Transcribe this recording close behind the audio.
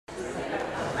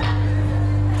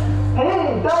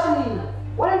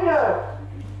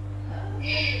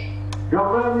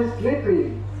me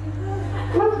sleepy.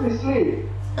 Let me sleep.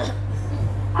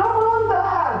 Come on,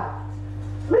 Dad.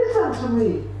 Listen to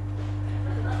me.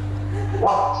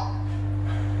 What?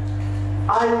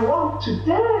 I want to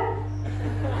dance.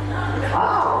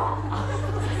 Wow.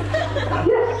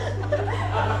 Yes,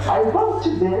 I want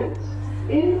to dance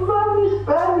in Mommy's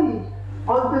belly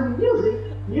on the music,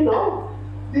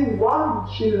 the one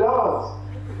she loves.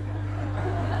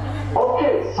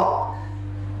 Okay, so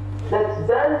let's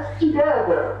dance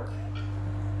together.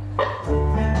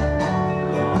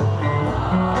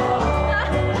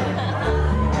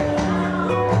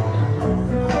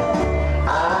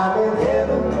 I'm in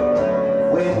heaven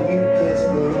when you kiss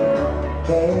me.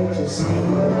 Can't you see it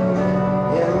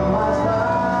in my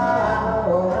smile?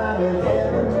 Oh, I'm in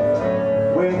heaven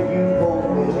when you hold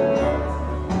me.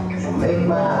 You make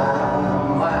my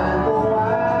mind go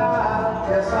wild.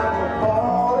 Yes, I can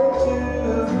fall into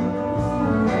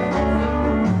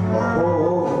a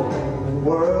whole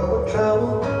world of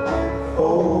trouble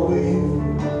over you.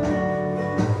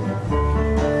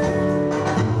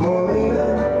 Marina,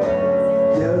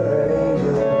 you're an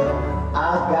angel.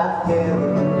 I've got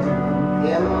heaven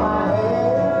in my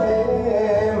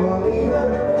hand. Marina,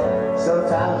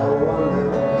 sometimes I wonder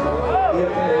if you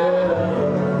ever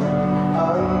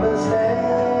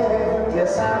understand.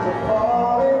 Yes, I would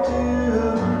fall into